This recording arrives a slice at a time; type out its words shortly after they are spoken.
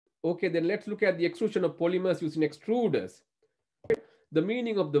Okay, then let's look at the extrusion of polymers using extruders. The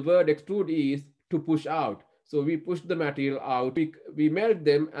meaning of the word extrude is to push out. So we push the material out, we melt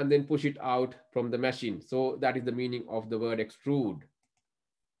them and then push it out from the machine. So that is the meaning of the word extrude.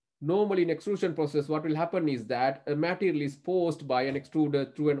 Normally in extrusion process, what will happen is that a material is forced by an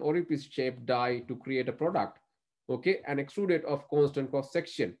extruder through an orifice shaped die to create a product. Okay, and extruded of constant cross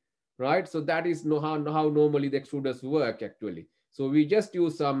section, right? So that is how normally the extruders work actually. So we just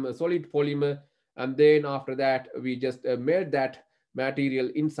use some solid polymer, and then after that we just melt that material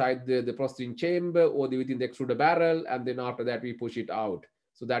inside the processing chamber or within the extruder barrel, and then after that we push it out.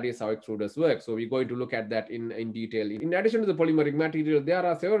 So that is how extruders work. So we're going to look at that in detail. In addition to the polymeric material, there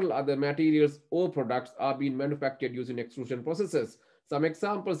are several other materials or products are being manufactured using extrusion processes. Some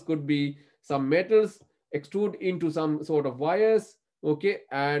examples could be some metals extrude into some sort of wires, okay,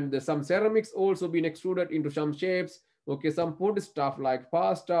 and some ceramics also been extruded into some shapes, okay. Some food stuff like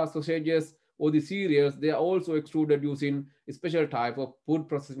pasta, sausages, or the cereals, they are also extruded using a special type of food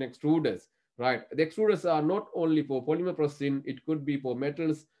processing extruders, right? The extruders are not only for polymer processing, it could be for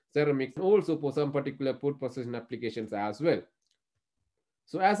metals, ceramics, and also for some particular food processing applications as well.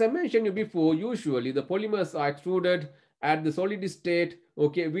 So as I mentioned you before, usually the polymers are extruded at the solid state,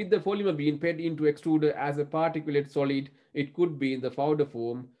 okay, with the polymer being fed into extruder as a particulate solid. It could be in the powder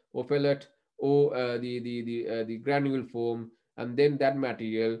form or pellet or the granule form, and then that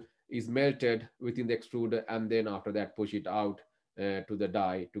material is melted within the extruder, and then after that push it out to the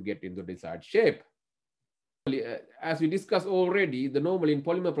die to get into the desired shape. As we discussed already, the normally in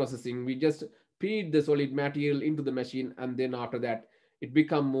polymer processing, we just feed the solid material into the machine, and then after that it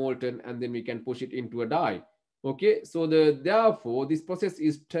become molten, and then we can push it into a die. Okay, so therefore this process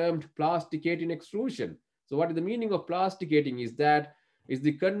is termed plasticating extrusion. So what is the meaning of plasticating is that is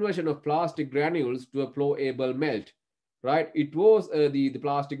the conversion of plastic granules to a flowable melt, right? It was the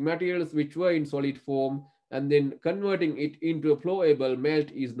plastic materials which were in solid form, and then converting it into a flowable melt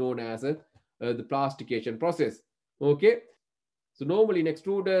is known as the plastication process. Okay, so normally in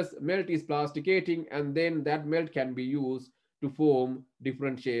extruders, melt is plasticating, and then that melt can be used to form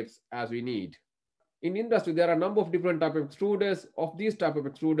different shapes as we need. In industry, there are a number of different types of extruders. Of these type of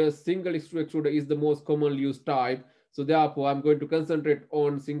extruders, single extruder is the most commonly used type. So therefore, I'm going to concentrate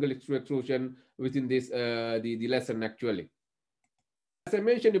on single extrusion within this the lesson actually. As I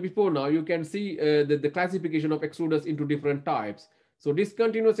mentioned before, now you can see the classification of extruders into different types. So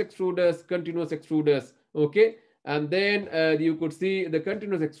discontinuous extruders, continuous extruders, okay. And then you could see the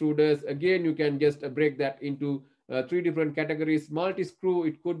continuous extruders. Again, you can just break that into three different categories. Multi-screw,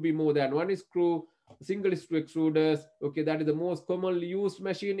 it could be more than one screw. Single screw extruders, okay, that is the most commonly used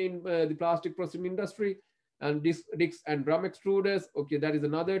machine in the plastic processing industry. And disc and drum extruders, okay, that is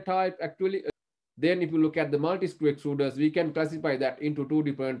another type actually. Then if you look at the multi-screw extruders, we can classify that into two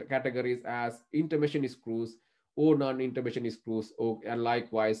different categories as intermeshing screws or non-intermeshing screws, and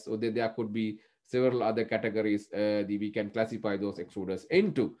likewise, so there could be several other categories we can classify those extruders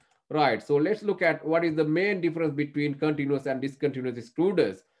into. Right, so let's look at what is the main difference between continuous and discontinuous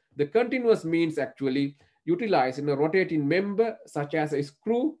extruders. The continuous means actually utilize in a rotating member such as a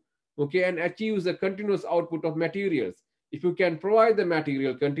screw, okay, and achieves a continuous output of materials. If you can provide the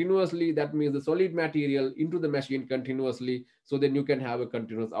material continuously, that means the solid material into the machine continuously, so then you can have a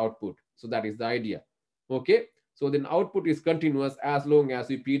continuous output. So that is the idea. Okay, so then output is continuous as long as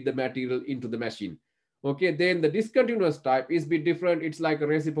we feed the material into the machine. Okay, then the discontinuous type is a bit different. It's like a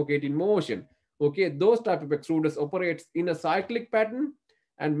reciprocating motion. Okay, those type of extruders operates in a cyclic pattern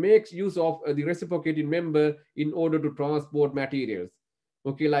and makes use of the reciprocating member in order to transport materials.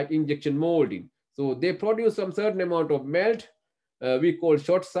 Okay, like injection molding. So they produce some certain amount of melt, we call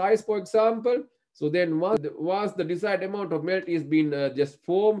short size, for example. So then once the desired amount of melt is being just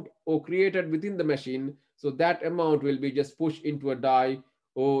formed or created within the machine, so that amount will be just pushed into a die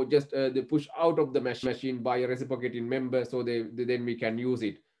or just the push out of the machine by a reciprocating member, so then we can use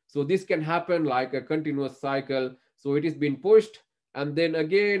it. So this can happen like a continuous cycle. So it is being pushed, and then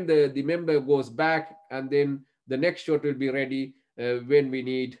again the member goes back, and then the next shot will be ready when we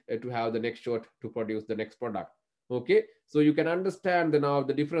need to have the next shot to produce the next product. Okay, so you can understand now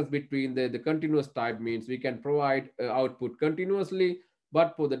the difference between the continuous type means we can provide output continuously,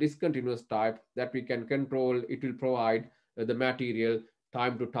 but for the discontinuous type that we can control, it will provide the material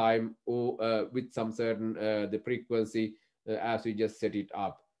time to time or with some certain the frequency as we just set it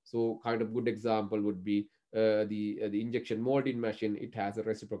up. So kind of good example would be the injection molding machine. It has a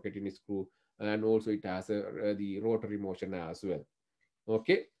reciprocating screw, and also it has the rotary motion as well.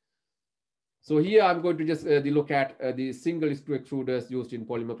 Okay, so here I'm going to just look at the single screw extruders used in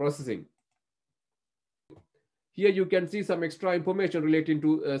polymer processing. Here you can see some extra information relating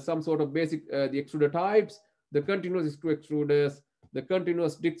to some sort of basic the extruder types, the continuous screw extruders, the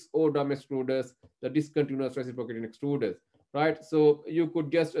continuous disc or drum extruders, the discontinuous reciprocating extruders, right? So you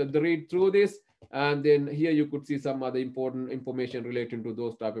could just read through this, and then here you could see some other important information relating to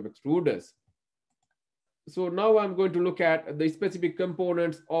those type of extruders. So now I'm going to look at the specific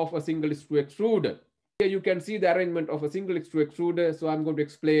components of a single screw extruder. Here you can see the arrangement of a single screw extruder. So I'm going to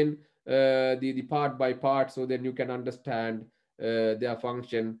explain the part by part, so then you can understand their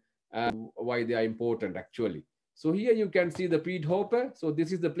function and why they are important actually. So here you can see the feed hopper. So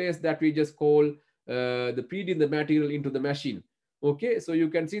this is the place that we just call the feeding the material into the machine. Okay, so you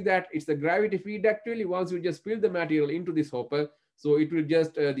can see that it's a gravity feed actually. Once you just fill the material into this hopper, so it will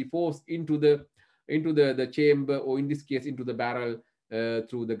just the force into the chamber, or in this case into the barrel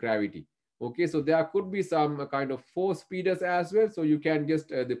through the gravity. Okay, so there could be some kind of force feeders as well. So you can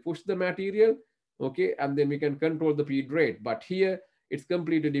just push the material, okay, and then we can control the feed rate. But here it's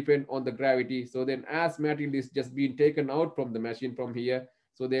completely depend on the gravity. So then as material is just being taken out from the machine from here,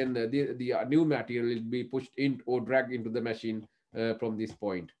 so then the new material will be pushed in or dragged into the machine from this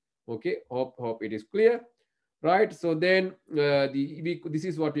point. Okay, hope it is clear, right? So then this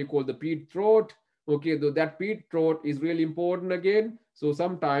is what we call the feed throat. Okay, though that feed throat is really important again. So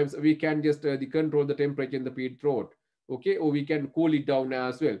sometimes we can just control the temperature in the feed throat, okay, or we can cool it down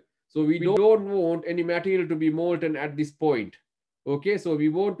as well. So we don't want any material to be molten at this point. Okay, so we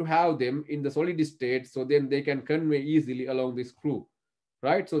want to have them in the solid state, so then they can convey easily along the screw,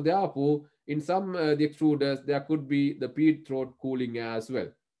 right? So therefore, in some the extruders, there could be the feed throat cooling as well,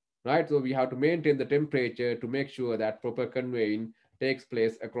 right? So we have to maintain the temperature to make sure that proper conveying takes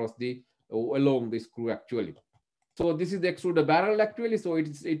place across the along the screw actually. So this is the extruder barrel actually. So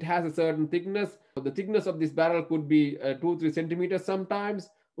it has a certain thickness. So the thickness of this barrel could be 2-3 centimeters sometimes.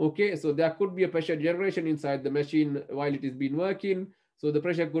 Okay, so there could be a pressure generation inside the machine while it is being working. So the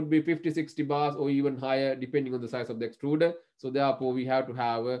pressure could be 50-60 bars or even higher depending on the size of the extruder. So therefore we have to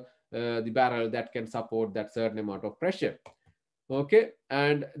have the barrel that can support that certain amount of pressure. Okay,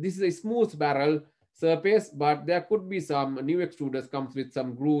 and this is a smooth barrel surface, but there could be some new extruders comes with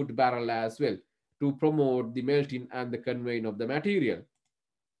some grooved barrel as well to promote the melting and the conveying of the material.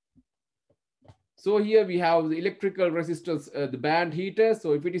 So here we have the electrical resistance, the band heaters.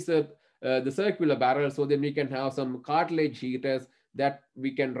 So if it is the circular barrel, so then we can have some cartilage heaters that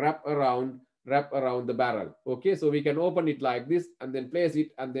we can wrap around the barrel. Okay, so we can open it like this and then place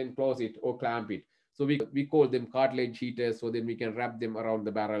it and then close it or clamp it. So we call them cartilage heaters. So then we can wrap them around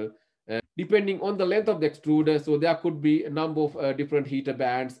the barrel. Depending on the length of the extruder, so there could be a number of different heater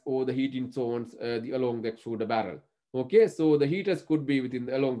bands or the heating zones along the extruder barrel. Okay, so the heaters could be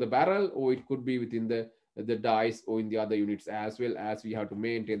along the barrel, or it could be within the dies or in the other units, as well as we have to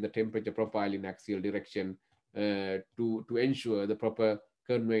maintain the temperature profile in axial direction to ensure the proper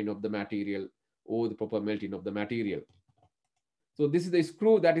conveying of the material or the proper melting of the material. So this is the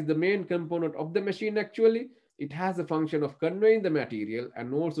screw that is the main component of the machine actually. It has a function of conveying the material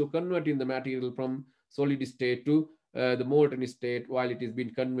and also converting the material from solid state to the molten state while it is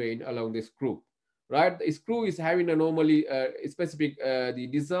being conveyed along the screw. Right, the screw is having a normally specific the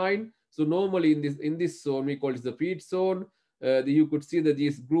design. So normally in this zone we call it the feed zone. You could see that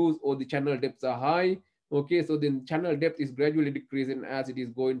these grooves or the channel depths are high. Okay, so the channel depth is gradually decreasing as it is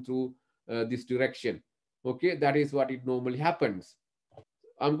going through this direction. Okay, that is what it normally happens.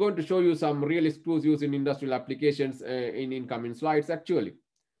 I'm going to show you some real screws used in industrial applications in incoming slides actually.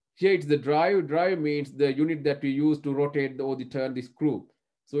 Here it's the drive. Drive means the unit that we use to rotate or turn the screw.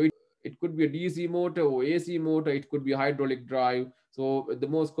 So it could be a DC motor or AC motor. It could be a hydraulic drive. So the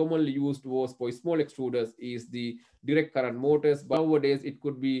most commonly used was for small extruders is the direct current motors. But nowadays it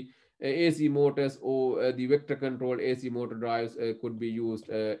could be AC motors or the vector control AC motor drives could be used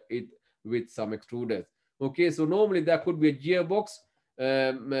with some extruders. Okay, so normally there could be a gearbox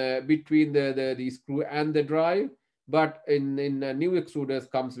between the screw and the drive. But in new extruders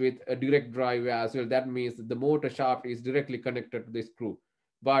comes with a direct drive as well. That means the motor shaft is directly connected to the screw.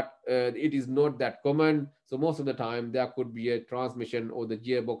 But it is not that common. So most of the time there could be a transmission or the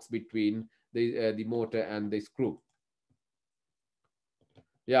gearbox between the motor and the screw.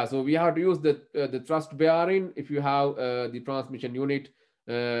 Yeah, so we have to use the thrust bearing if you have the transmission unit.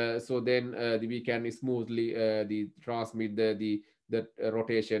 So then we can smoothly transmit the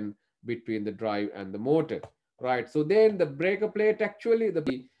rotation between the drive and the motor. Right, so then the breaker plate actually,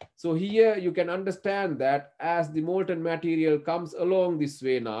 so here you can understand that as the molten material comes along this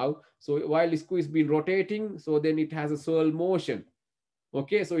way now, so while the screw is been rotating, so then it has a swirl motion.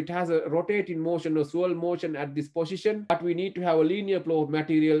 Okay, so it has a rotating motion or swirl motion at this position, but we need to have a linear flow of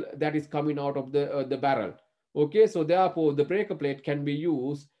material that is coming out of the barrel. Okay, so therefore the breaker plate can be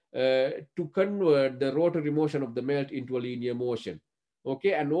used to convert the rotary motion of the melt into a linear motion.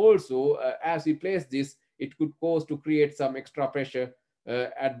 Okay, and also as we place this, it could cause to create some extra pressure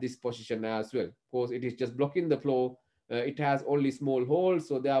at this position as well, because it is just blocking the flow. It has only small holes,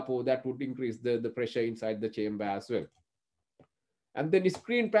 so therefore that would increase the pressure inside the chamber as well. And then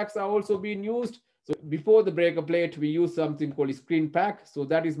screen packs are also being used. So before the breaker plate, we use something called screen pack. So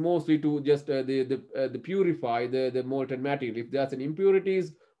that is mostly to just the purify the molten material. If there's an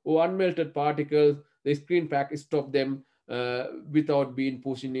impurities or unmelted particles, the screen pack stop them without being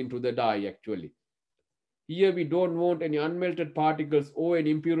pushed into the die actually. Here we don't want any unmelted particles or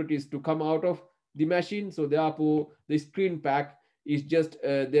any impurities to come out of the machine. So therefore the screen pack is just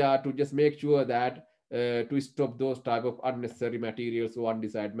there to just make sure that to stop those type of unnecessary materials or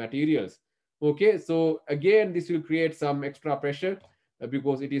undesired materials. Okay, so again, this will create some extra pressure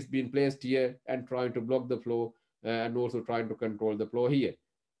because it is being placed here and trying to block the flow and also trying to control the flow here.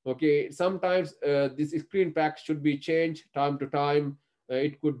 Okay, sometimes this screen pack should be changed time to time.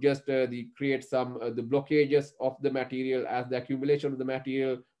 It could just create some the blockages of the material as the accumulation of the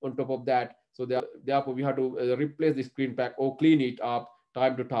material on top of that. So therefore we have to replace the screen pack or clean it up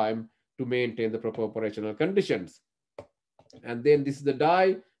time to time to maintain the proper operational conditions. And then this is the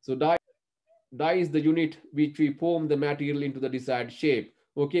die. So die is the unit which we form the material into the desired shape.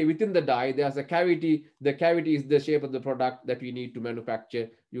 Okay, within the die there's a cavity. The cavity is the shape of the product that we need to manufacture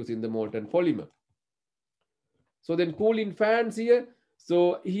using the molten polymer. So then cooling fans here.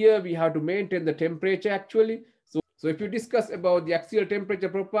 So here we have to maintain the temperature actually. So if you discuss about the axial temperature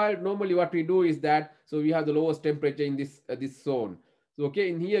profile, normally what we do is that, so we have the lowest temperature in this zone. So okay,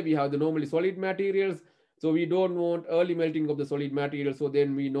 in here we have the normally solid materials. So we don't want early melting of the solid material. So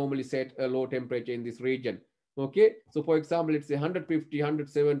then we normally set a low temperature in this region. Okay, so for example, let's say 150,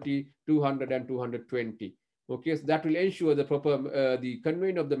 170, 200 and 220. Okay, so that will ensure the proper the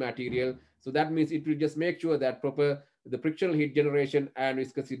conveying of the material. So that means it will just make sure that proper the frictional heat generation and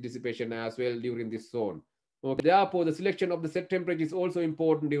viscous heat dissipation as well during this zone. Okay, therefore the selection of the set temperature is also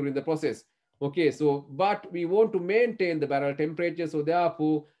important during the process. Okay, so but we want to maintain the barrel temperature, so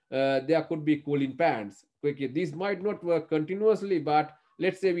therefore there could be cooling pans. Okay, these might not work continuously, but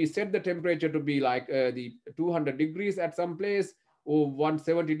let's say we set the temperature to be like the 200 degrees at some place or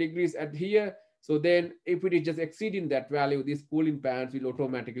 170 degrees at here. So then if it is just exceeding that value, these cooling pans will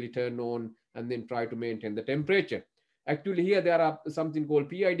automatically turn on and then try to maintain the temperature. Actually here there are something called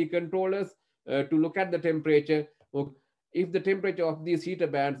PID controllers to look at the temperature. Okay. If the temperature of these heater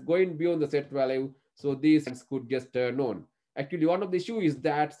bands going beyond the set value, so these could just turn on. Actually, one of the issue is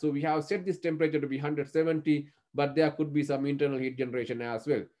that, so we have set this temperature to be 170, but there could be some internal heat generation as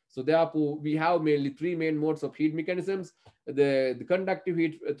well. So therefore, we have mainly three main modes of heat mechanisms: the conductive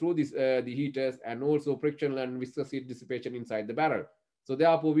heat through this the heaters, and also frictional and viscous heat dissipation inside the barrel. So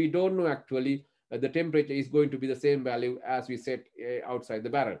therefore, we don't know actually the temperature is going to be the same value as we set outside the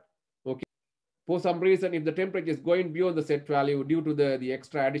barrel. Okay. For some reason, if the temperature is going beyond the set value due to the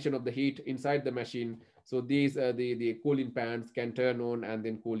extra addition of the heat inside the machine, so these the cooling pans can turn on and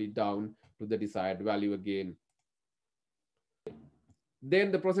then cool it down to the desired value again.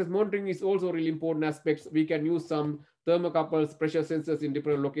 Then the process monitoring is also really important aspects. We can use some thermocouples, pressure sensors in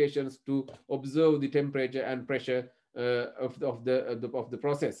different locations to observe the temperature and pressure of the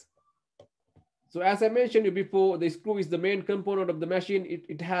process. So as I mentioned before, the screw is the main component of the machine.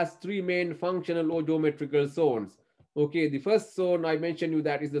 It has three main functional or geometrical zones. Okay, the first zone I mentioned you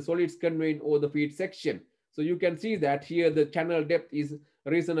that is the solids conveying or the feed section. So you can see that here the channel depth is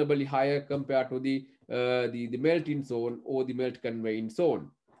reasonably higher compared to the melting zone or the melt conveying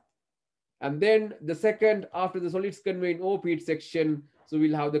zone. And then the second, after the solids conveying or feed section, so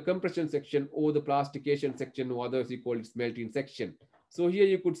we'll have the compression section or the plastication section, or others we call it melting section. So here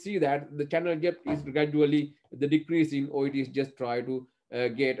you could see that the channel depth is gradually the decreasing, or it is just try to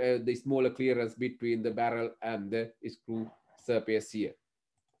get the smaller clearance between the barrel and the screw surface here.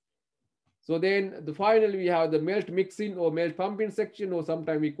 So then finally we have the melt mixing or melt pumping section, or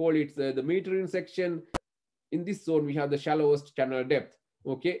sometimes we call it the metering section. In this zone we have the shallowest channel depth.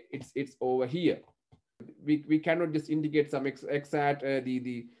 Okay, it's over here. We cannot just indicate some exact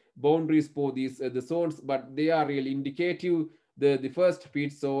the boundaries for these the zones, but they are really indicative. The first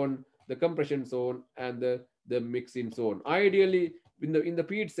feed zone, the compression zone, and the mixing zone. Ideally, in the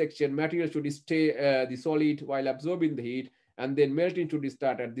feed section, material should stay the solid while absorbing the heat, and then melting should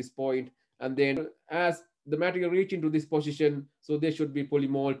start at this point. And then as the material reach into this position, so they should be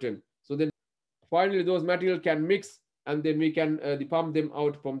polymolten. So then finally those material can mix, and then we can pump them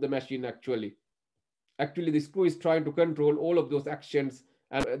out from the machine actually. Actually, the screw is trying to control all of those actions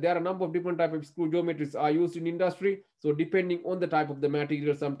And there are a number of different types of screw geometries are used in industry. So depending on the type of the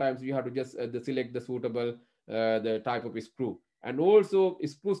material, sometimes you have to just select the suitable the type of screw. And also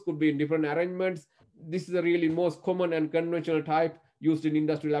screws could be in different arrangements. This is a really most common and conventional type used in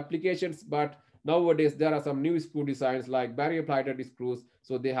industrial applications. But nowadays there are some new screw designs like barrier plated screws.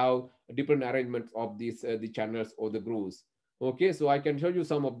 So they have different arrangements of these the channels or the grooves. Okay, so I can show you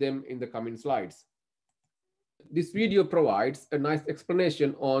some of them in the coming slides. This video provides a nice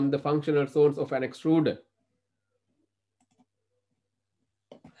explanation on the functional zones of an extruder.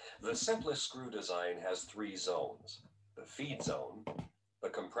 The simplest screw design has 3 zones: the feed zone, the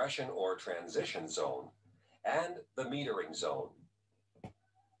compression or transition zone, and the metering zone.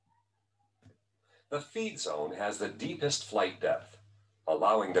 The feed zone has the deepest flight depth,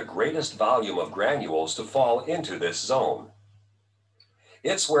 allowing the greatest volume of granules to fall into this zone.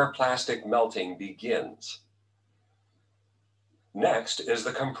 It's where plastic melting begins. Next is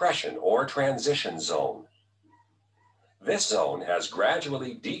the compression or transition zone. This zone has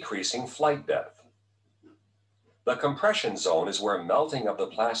gradually decreasing flight depth. The compression zone is where melting of the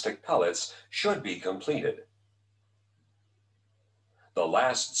plastic pellets should be completed. The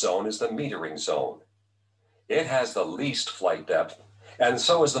last zone is the metering zone. It has the least flight depth and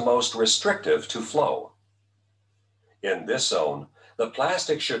so is the most restrictive to flow. In this zone, the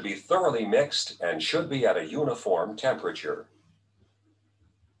plastic should be thoroughly mixed and should be at a uniform temperature.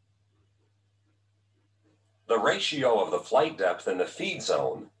 The ratio of the flight depth in the feed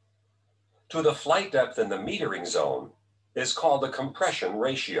zone to the flight depth in the metering zone is called the compression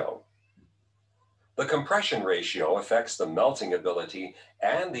ratio. The compression ratio affects the melting ability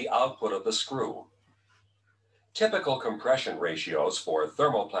and the output of the screw. Typical compression ratios for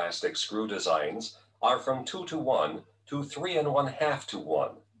thermoplastic screw designs are from 2:1 to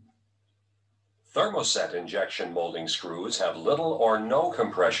 3.5:1. Thermoset injection molding screws have little or no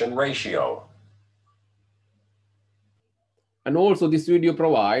compression ratio. And also this video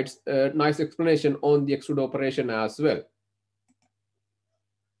provides a nice explanation on the extrude operation as well.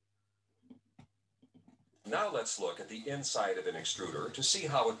 Now let's look at the inside of an extruder to see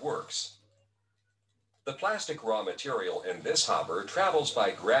how it works. The plastic raw material in this hopper travels by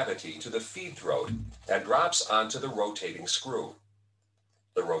gravity to the feed throat and drops onto the rotating screw.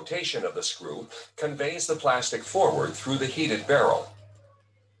 The rotation of the screw conveys the plastic forward through the heated barrel.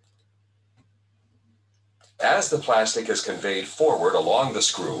 As the plastic is conveyed forward along the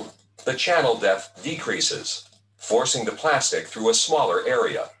screw, the channel depth decreases, forcing the plastic through a smaller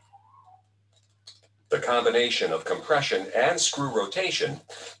area. The combination of compression and screw rotation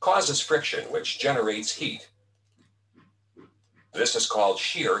causes friction, which generates heat. This is called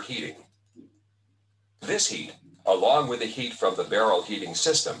shear heating. This heat, along with the heat from the barrel heating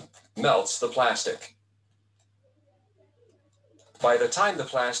system, melts the plastic. By the time the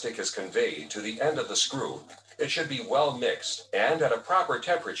plastic is conveyed to the end of the screw, it should be well mixed and at a proper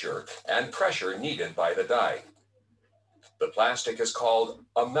temperature and pressure needed by the die. The plastic is called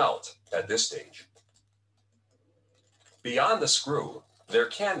a melt at this stage. Beyond the screw, there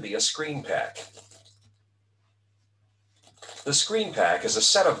can be a screen pack. The screen pack is a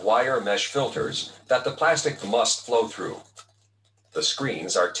set of wire mesh filters that the plastic must flow through. The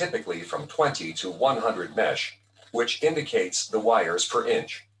screens are typically from 20 to 100 mesh, which indicates the wires per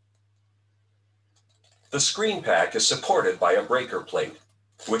inch. The screen pack is supported by a breaker plate,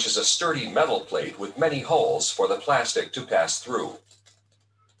 which is a sturdy metal plate with many holes for the plastic to pass through.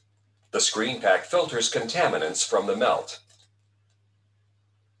 The screen pack filters contaminants from the melt.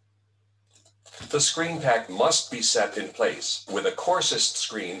 The screen pack must be set in place with a coarsest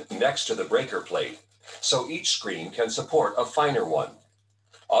screen next to the breaker plate, so each screen can support a finer one.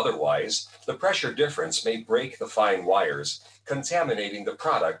 Otherwise, the pressure difference may break the fine wires, contaminating the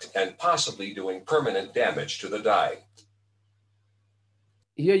product and possibly doing permanent damage to the die.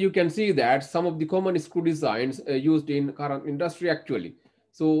 Here you can see that some of the common screw designs used in current industry actually.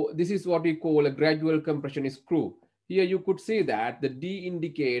 So this is what we call a gradual compression screw. Here you could see that the D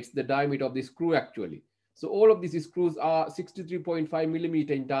indicates the diameter of the screw actually. So all of these screws are 63.5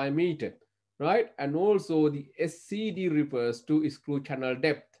 millimeter in diameter, right? And also the SCD refers to screw channel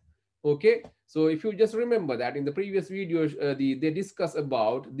depth. Okay, so if you just remember that in the previous videos, they discuss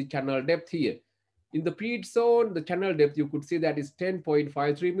about the channel depth here. In the feed zone, the channel depth, you could see that is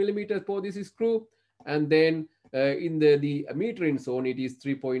 10.53 millimeters for this screw. And then in the metering zone, it is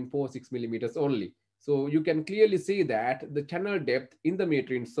 3.46 millimeters only. So you can clearly see that the channel depth in the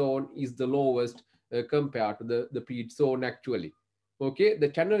metering zone is the lowest compared to the feed zone actually. Okay, the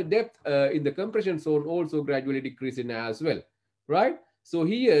channel depth in the compression zone also gradually decreasing as well, right? So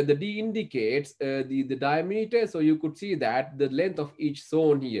here the D indicates the diameter. So you could see that the length of each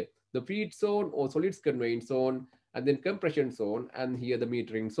zone here, the feed zone or solids conveying zone, and then compression zone, and here the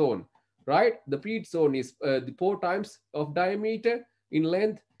metering zone, right? The feed zone is the 4 times of diameter in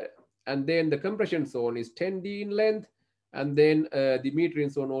length, and then the compression zone is 10D in length, and then the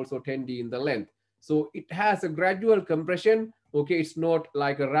metering zone also 10D in the length. So it has a gradual compression. Okay, it's not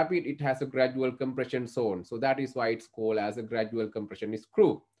like a rapid, it has a gradual compression zone. So that is why it's called as a gradual compression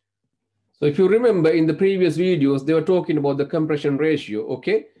screw. So if you remember in the previous videos, they were talking about the compression ratio,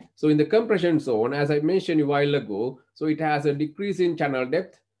 okay? So in the compression zone, as I mentioned a while ago, so it has a decrease in channel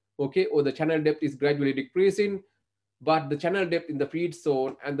depth, okay? Or the channel depth is gradually decreasing, but the channel depth in the feed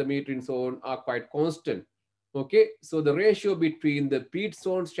zone and the metering zone are quite constant, okay? So the ratio between the feed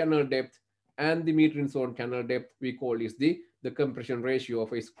zone's channel depth and the metering zone channel depth, we call is the compression ratio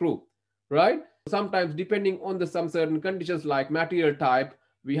of a screw, right? Sometimes depending on some certain conditions like material type,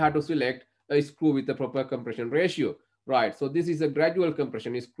 we have to select a screw with the proper compression ratio, right? So this is a gradual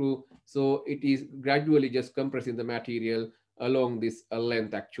compression screw. So it is gradually just compressing the material along this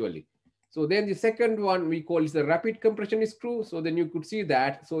length actually. So then the second one we call is a rapid compression screw. So then you could see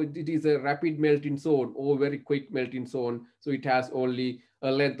that. So it is a rapid melting zone or very quick melting zone. So it has only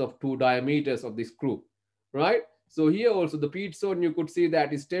a length of 2 diameters of the screw, right? So here also the feed zone, you could see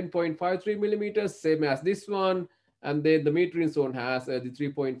that is 10.53 millimeters, same as this one. And then the metering zone has the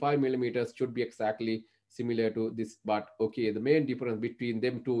 3.5 millimeters, should be exactly similar to this. But okay, the main difference between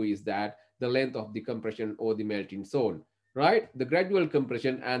them two is that the length of the compression or the melting zone, right? The gradual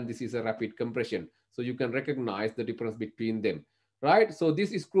compression and this is a rapid compression. So you can recognize the difference between them, right? So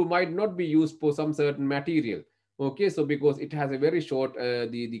this screw might not be used for some certain material. Okay, so because it has a very short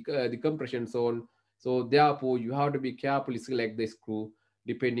the compression zone, so therefore you have to be carefully select the screw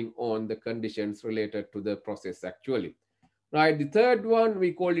depending on the conditions related to the process actually, right? The third one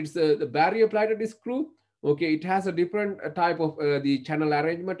we call it the barrier plated screw. Okay, it has a different type of the channel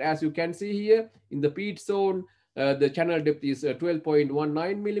arrangement. As you can see here in the feed zone, the channel depth is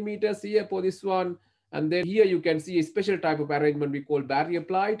 12.19 millimeters here for this one. And then here you can see a special type of arrangement we call barrier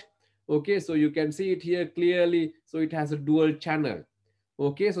plate. Okay, so you can see it here clearly. So it has a dual channel.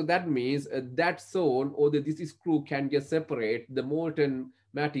 Okay, so that means that zone or this screw can just separate the molten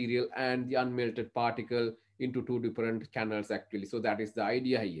material and the unmelted particle into 2 different channels actually. So that is the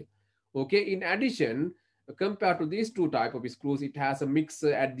idea here. Okay, in addition, compared to these 2 type of screws, it has a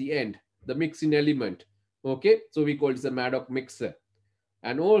mixer at the end, the mixing element. Okay, so we call it the Maddox mixer.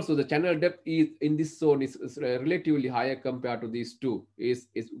 And also the channel depth is in this zone is relatively higher compared to these two, is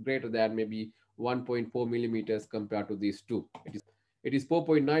greater than maybe 1.4 millimeters compared to these two. It is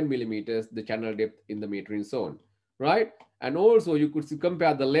 4.9 millimeters, the channel depth in the metering zone, right? And also you could see,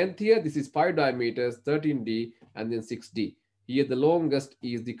 compare the length here. This is 5 diameters, 13D, and then 6D. Here the longest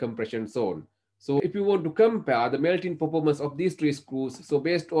is the compression zone. So if you want to compare the melting performance of these 3 screws, so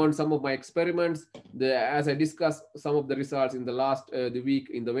based on some of my experiments, as I discussed some of the results in the last the week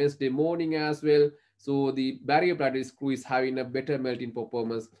in the Wednesday morning as well. So the barrier plated screw is having a better melting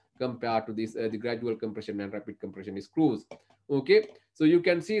performance compared to this the gradual compression and rapid compression screws. Okay, so you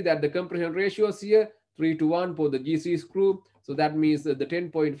can see that the compression ratios here 3:1 for the GC screw. So that means the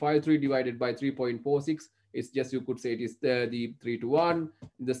 10.53 divided by 3.46 is just, you could say it is the 3:1.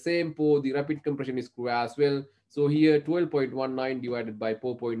 The same for the rapid compression screw as well. So here 12.19 divided by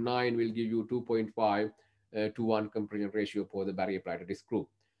 4.9 will give you 2.5 to 1 compression ratio for the barrier plated screw.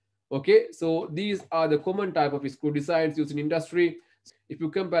 Okay, so these are the common type of screw designs used in industry. If you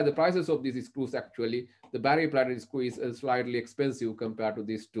compare the prices of these screws, actually, the barrier plated screw is slightly expensive compared to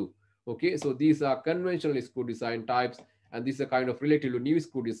these two. Okay, so these are conventional screw design types, and this is a kind of relatively new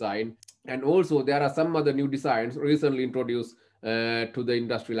screw design. And also there are some other new designs recently introduced to the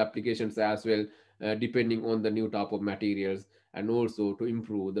industrial applications as well, depending on the new type of materials, and also to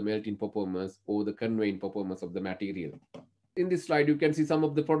improve the melting performance or the conveying performance of the material. In this slide, you can see some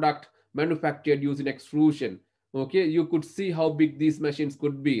of the product manufactured using extrusion. Okay, you could see how big these machines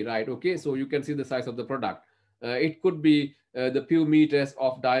could be, right? Okay, so you can see the size of the product. It could be the few meters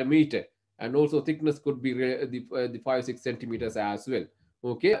of diameter, and also thickness could be the 5-6 centimeters as well.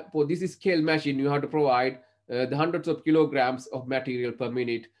 Okay, for this scale machine, you have to provide the hundreds of kilograms of material per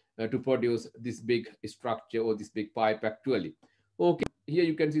minute to produce this big structure or this big pipe actually. Okay, here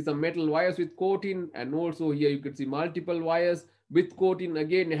you can see some metal wires with coating, and also here you can see multiple wires with coating.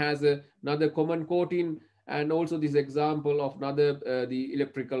 Again, has another common coating, and also this example of another the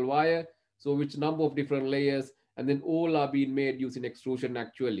electrical wire. So which number of different layers, and then all are being made using extrusion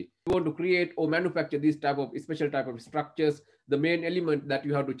actually. If you want to create or manufacture this type of special type of structures, the main element that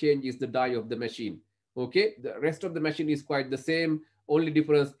you have to change is the die of the machine. Okay, the rest of the machine is quite the same, only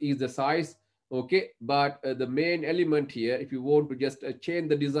difference is the size. Okay, but the main element here, if you want to just change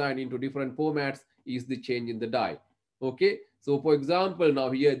the design into different formats, is the change in the die. Okay, so for example, now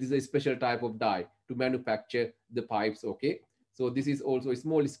here this is a special type of die to manufacture the pipes. Okay, so this is also a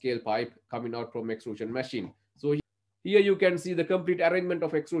small scale pipe coming out from extrusion machine. So here you can see the complete arrangement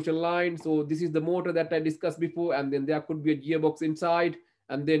of extrusion line. So this is the motor that I discussed before, and then there could be a gearbox inside,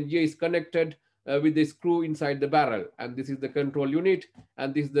 and then gear is connected with the screw inside the barrel, and this is the control unit,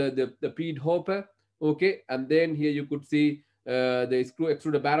 and this is the feed hopper. Okay, and then here you could see the screw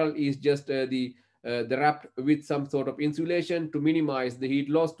extruder barrel is just the wrapped with some sort of insulation to minimize the heat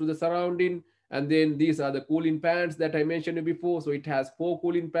loss to the surrounding. And then these are the cooling pans that I mentioned before. So it has 4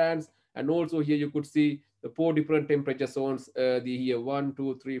 cooling pans, and also here you could see the 4 different temperature zones. The here 1,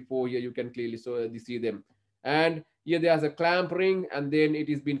 2, 3, 4. Here you can clearly see them. And here there's a clamp ring, and then it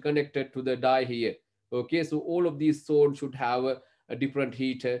is been connected to the die here. Okay, so all of these zones should have a different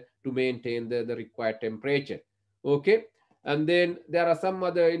heater to maintain the required temperature. Okay, and then there are some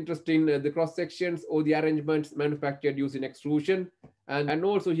other interesting the cross sections or the arrangements manufactured using extrusion. And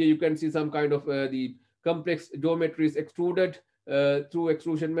also here you can see some kind of the complex geometries extruded through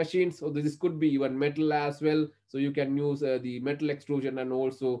extrusion machines. So this could be even metal as well. So you can use the metal extrusion, and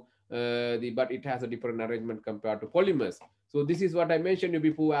also but it has a different arrangement compared to polymers. So this is what I mentioned you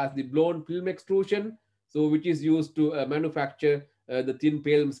before as the blown film extrusion. So which is used to manufacture the thin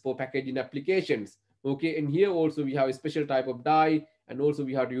films for packaging applications. Okay, and here also we have a special type of die, and also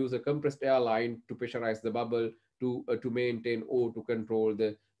we have to use a compressed air line to pressurize the bubble to maintain or to control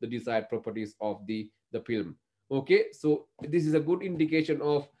the desired properties of the film. Okay, so this is a good indication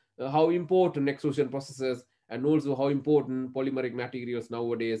of how important extrusion processes, and also how important polymeric materials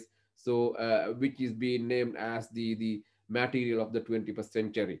nowadays, so which is being named as the material of the 21st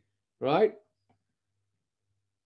century, right?